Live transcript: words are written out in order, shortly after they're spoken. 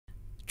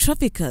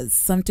Traffickers,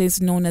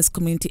 sometimes known as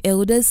community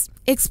elders,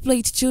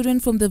 exploit children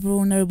from the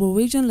vulnerable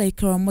region like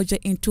Karamoja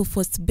into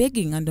forced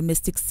begging and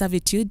domestic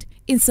servitude.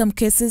 In some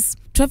cases,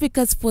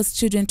 traffickers force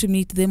children to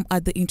meet them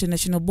at the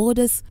international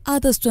borders,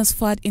 others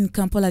transferred in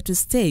Kampala to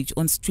stage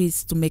on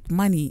streets to make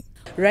money.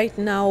 Right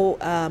now,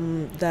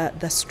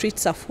 the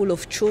streets are full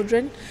of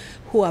children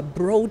who are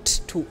brought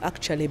to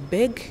actually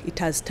beg. It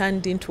has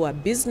turned into a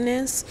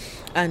business,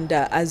 and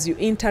as you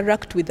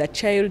interact with a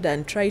child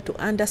and try to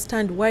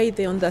understand why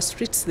they're on the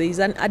streets, there is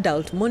an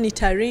adult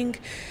monitoring,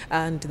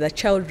 and the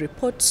child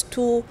reports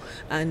to,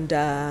 and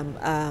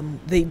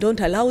they don't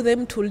allow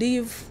them to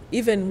leave.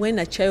 Even when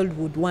a child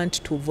would want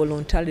to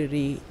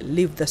voluntarily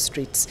leave the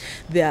streets,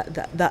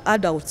 the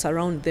adults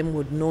around them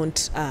would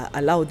not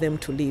allow them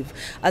to leave.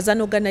 As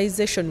an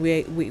organization,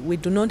 we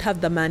do not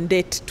have the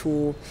mandate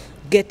to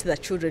get the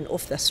children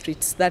off the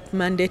streets. That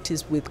mandate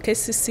is with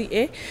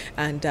KCCA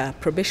and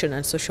Probation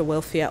and Social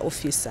Welfare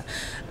Officer.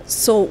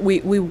 So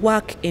we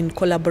work in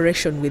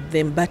collaboration with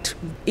them. But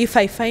if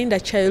I find a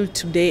child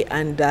today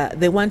and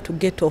they want to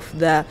get off,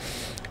 the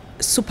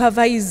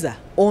supervisor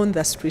on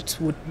the streets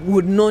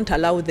would not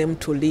allow them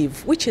to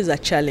leave, which is a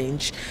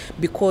challenge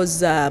because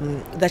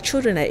the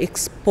children are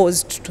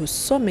exposed to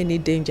so many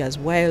dangers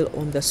while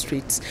on the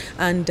streets,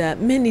 and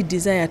many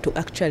desire to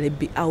actually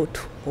be out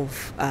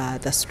of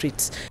the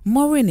streets.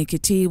 Maureen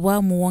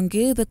Kitiwa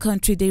Mwange, the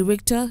country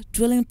director,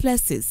 Dwelling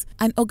Places,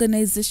 an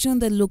organization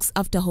that looks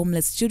after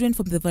homeless children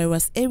from the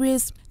various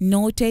areas,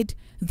 noted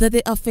that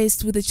they are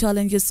faced with the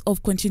challenges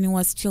of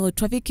continuous child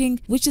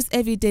trafficking, which is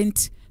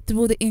evident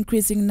through the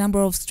increasing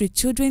number of street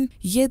children,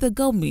 yet the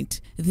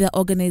government, their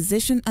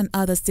organization and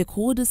other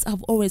stakeholders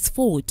have always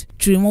fought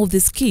to remove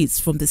these kids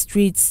from the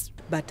streets.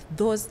 But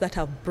those that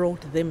have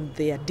brought them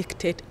there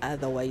dictate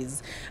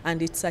otherwise.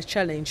 And it's a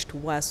challenge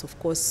to us. Of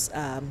course,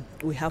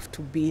 we have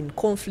to be in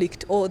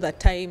conflict all the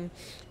time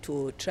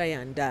to try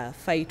and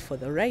fight for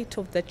the right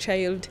of the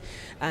child.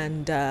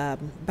 And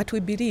but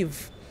we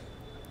believe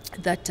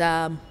that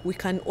we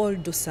can all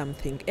do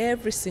something.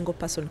 Every single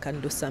person can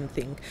do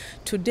something.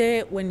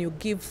 Today, when you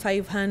give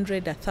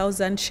 500,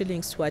 1,000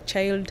 shillings to a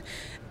child,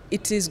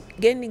 it is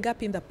ending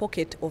up in the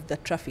pocket of the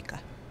trafficker.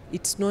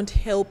 It's not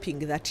helping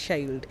that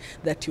child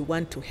that you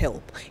want to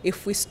help.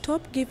 If we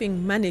stop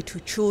giving money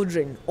to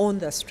children on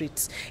the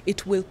streets,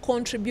 it will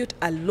contribute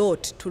a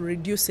lot to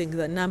reducing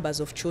the numbers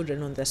of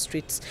children on the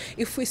streets.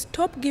 If we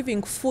stop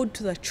giving food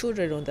to the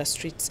children on the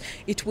streets,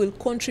 it will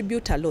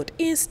contribute a lot.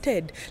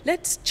 Instead,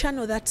 let's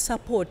channel that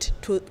support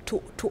to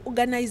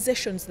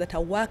organizations that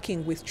are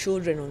working with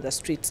children on the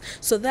streets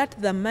so that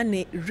the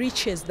money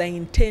reaches the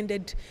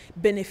intended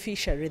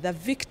beneficiary, the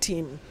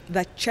victim,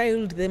 the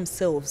child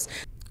themselves.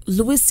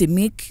 Louis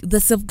Simic, the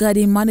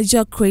safeguarding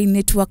manager, Crane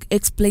Network,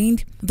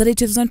 explained that it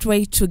is not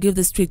right to give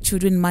the street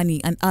children money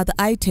and other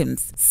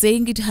items,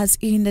 saying it has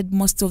hindered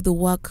most of the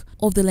work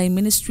of the line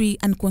ministry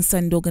and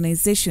concerned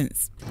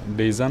organizations.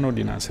 There is an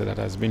ordinance that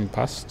has been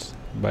passed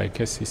by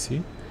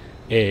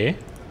KCCA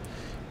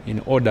in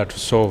order to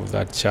solve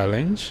that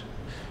challenge.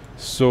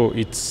 So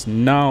it's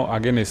now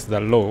against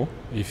the law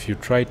if you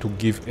try to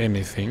give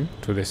anything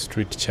to the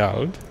street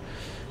child.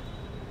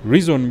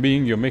 Reason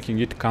being, you're making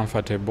it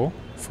comfortable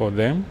for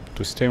them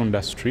to stay on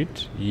the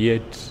street,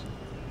 yet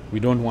we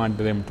don't want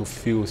them to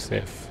feel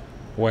safe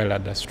while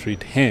at the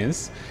street.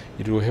 Hence,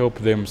 it will help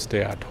them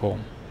stay at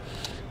home.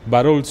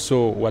 But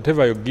also,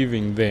 whatever you're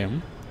giving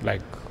them,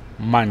 like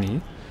money,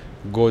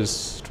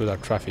 goes to the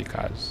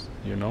traffickers,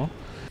 you know.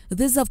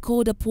 These have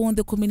called upon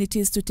the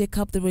communities to take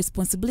up the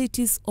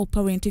responsibilities of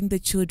parenting the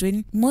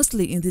children,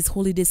 mostly in these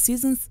holiday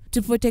seasons,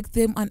 to protect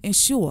them and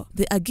ensure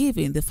they are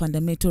given the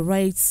fundamental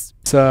rights.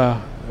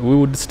 So we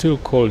would still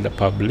call the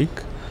public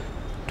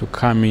to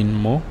come in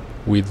more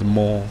with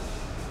more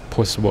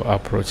possible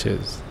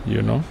approaches,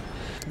 you know.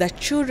 The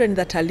children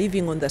that are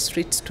living on the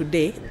streets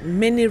today,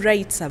 many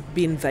rights have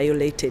been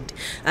violated,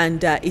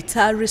 and it's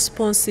our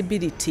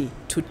responsibility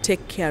to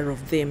take care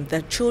of them.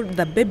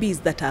 The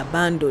babies that are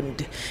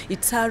abandoned,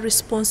 it's our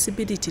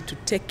responsibility to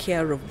take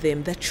care of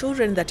them. The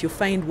children that you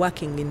find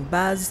working in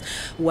bars,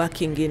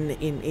 working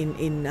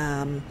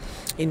in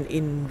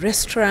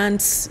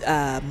restaurants.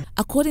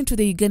 According to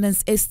the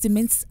Ugandans'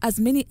 estimates, as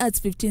many as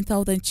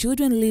 15,000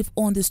 children live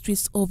on the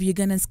streets of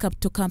Uganda's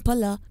capital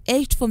Kampala,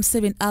 aged from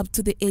 7 up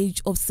to the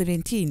age of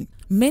 17.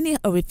 Many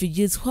are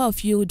refugees who have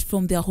fled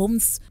from their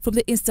homes from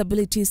the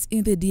instabilities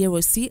in the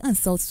DRC and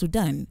South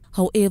Sudan.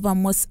 However,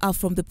 most are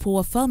from the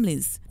poor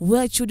families,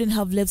 where children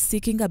have left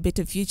seeking a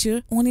better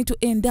future, only to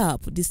end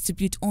up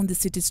distributed on the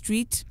city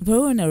street,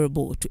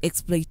 vulnerable to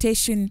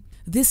exploitation.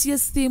 This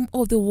year's theme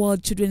of the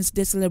World Children's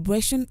Day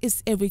celebration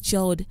is Every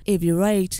Child, Every Right.